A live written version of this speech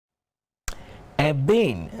A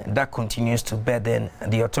bane that continues to burden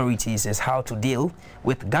the authorities is how to deal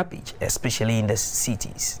with garbage, especially in the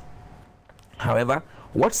cities. However,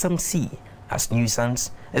 what some see as nuisance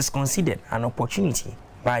is considered an opportunity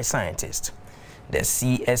by scientists. The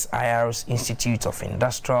CSIR-Institute of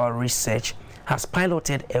Industrial Research has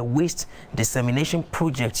piloted a waste dissemination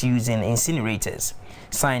project using incinerators.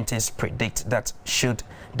 Scientists predict that should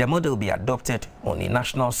the model be adopted on a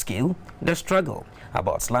national scale, the struggle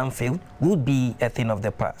about landfill would be a thing of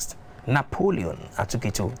the past. Napoleon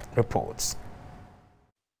Atukito reports.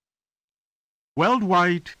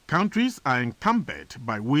 Worldwide, countries are encumbered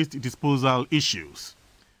by waste disposal issues.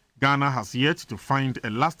 Ghana has yet to find a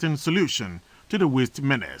lasting solution to the waste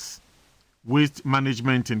menace. Waste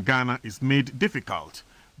management in Ghana is made difficult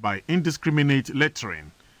by indiscriminate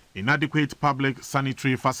littering, inadequate public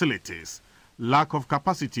sanitary facilities, lack of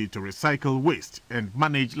capacity to recycle waste and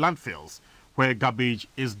manage landfills where garbage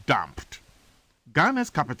is dumped. Ghana's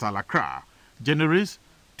capital, Accra, generates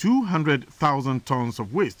 200,000 tons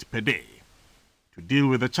of waste per day. To deal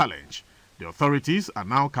with the challenge, the authorities are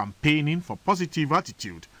now campaigning for positive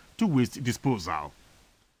attitude to waste disposal.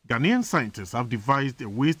 Ghanaian scientists have devised a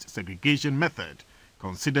waste segregation method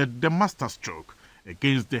considered the masterstroke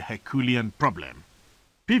against the Herculean problem.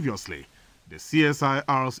 Previously, the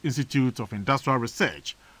CSIR-Institute of Industrial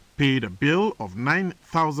Research paid a bill of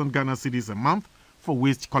 9,000 Ghana cedis a month for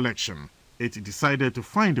waste collection. It decided to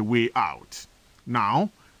find a way out. Now,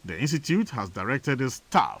 the institute has directed its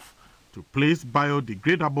staff to place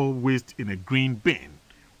biodegradable waste in a green bin,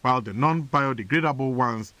 while the non-biodegradable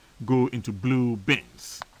ones go into blue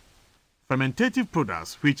bins. Fermentative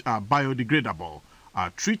products which are biodegradable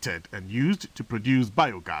are treated and used to produce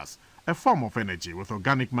biogas, a form of energy with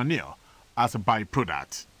organic manure, as a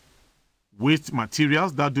byproduct. Waste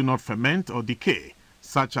materials that do not ferment or decay,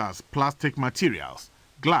 such as plastic materials,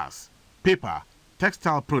 glass, paper,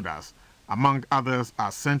 textile products, among others,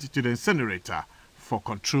 are sent to the incinerator for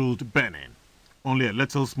controlled burning. Only a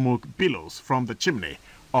little smoke billows from the chimney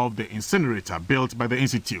of the incinerator built by the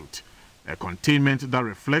institute, a containment that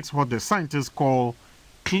reflects what the scientists call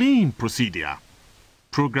clean procedure.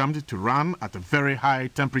 Programmed to run at very high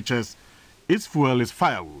temperatures, its fuel is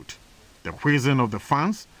firewood. The whizzing of the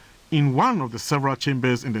fans in one of the several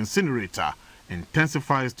chambers in the incinerator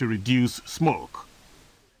intensifies to reduce smoke.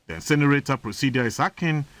 The incinerator procedure is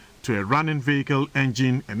akin to a running vehicle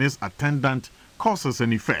engine and its attendant causes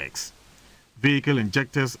and effects. Vehicle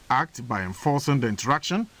injectors act by enforcing the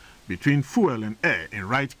interaction between fuel and air in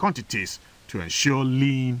right quantities to ensure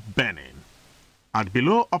lean burning. At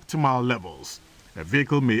below optimal levels, a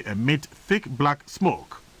vehicle may emit thick black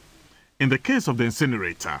smoke. In the case of the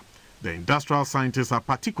incinerator, the industrial scientists are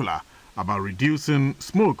particular about reducing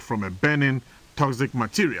smoke from a burning toxic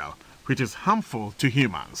material which is harmful to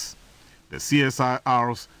humans. The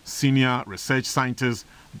CSIR's senior research scientist,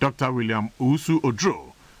 Dr. William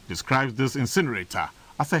Owusu-Odro, describes this incinerator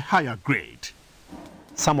as a higher grade.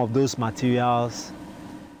 Some of those materials,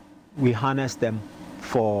 we harness them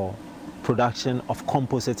for production of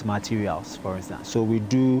composite materials, for instance. So we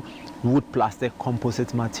do wood plastic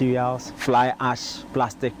composite materials, fly ash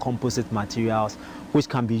plastic composite materials, which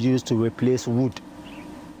can be used to replace wood.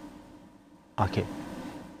 Okay.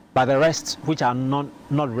 But the rest, which are not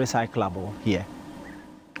recyclable here,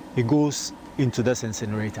 it goes into this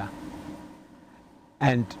incinerator.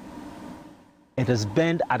 And it is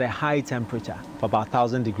burned at a high temperature for about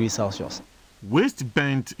 1,000 degrees Celsius. Waste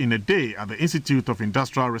burnt in a day at the Institute of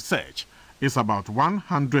Industrial Research is about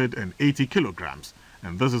 180 kilograms,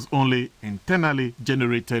 and this is only internally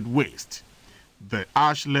generated waste. The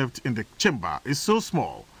ash left in the chamber is so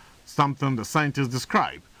small, something the scientists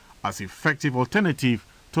describe as effective alternative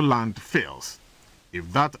to landfills.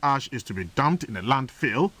 If that ash is to be dumped in a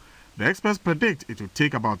landfill, the experts predict it will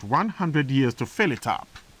take about 100 years to fill it up.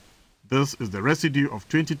 This is the residue of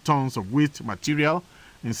 20 tons of waste material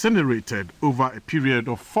incinerated over a period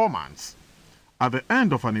of 4 months. At the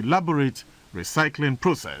end of an elaborate recycling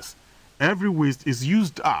process, every waste is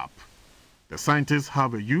used up. The scientists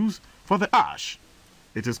have a use for the ash.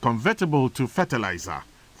 It is convertible to fertilizer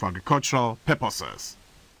for agricultural purposes.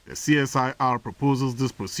 The CSIR proposes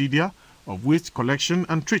this procedure of waste collection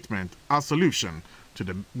and treatment as solution to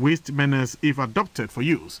the waste menace if adopted for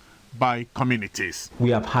use by communities.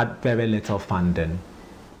 We have had very little funding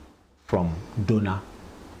from donor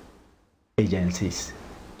agencies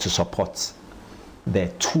to support the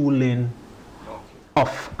tooling of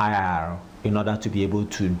IIR in order to be able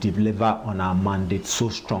to deliver on our mandate so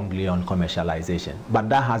strongly on commercialization. But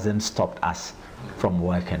that hasn't stopped us from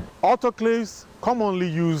working. Autoclaves, commonly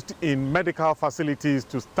used in medical facilities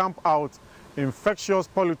to stamp out infectious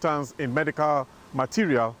pollutants in medical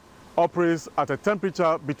material operates at a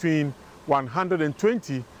temperature between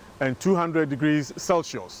 120 and 200 degrees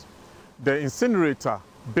Celsius. The incinerator,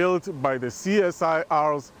 built by the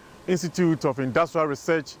CSIR-Institute of Industrial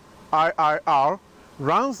Research, IIR,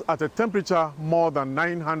 runs at a temperature more than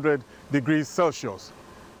 900 degrees Celsius.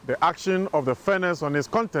 The action of the furnace on its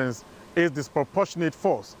contents is disproportionate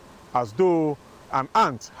force, as though an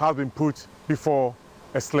ant has been put before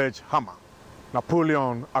a sledgehammer.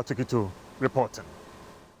 Napoleon Atukito reporting.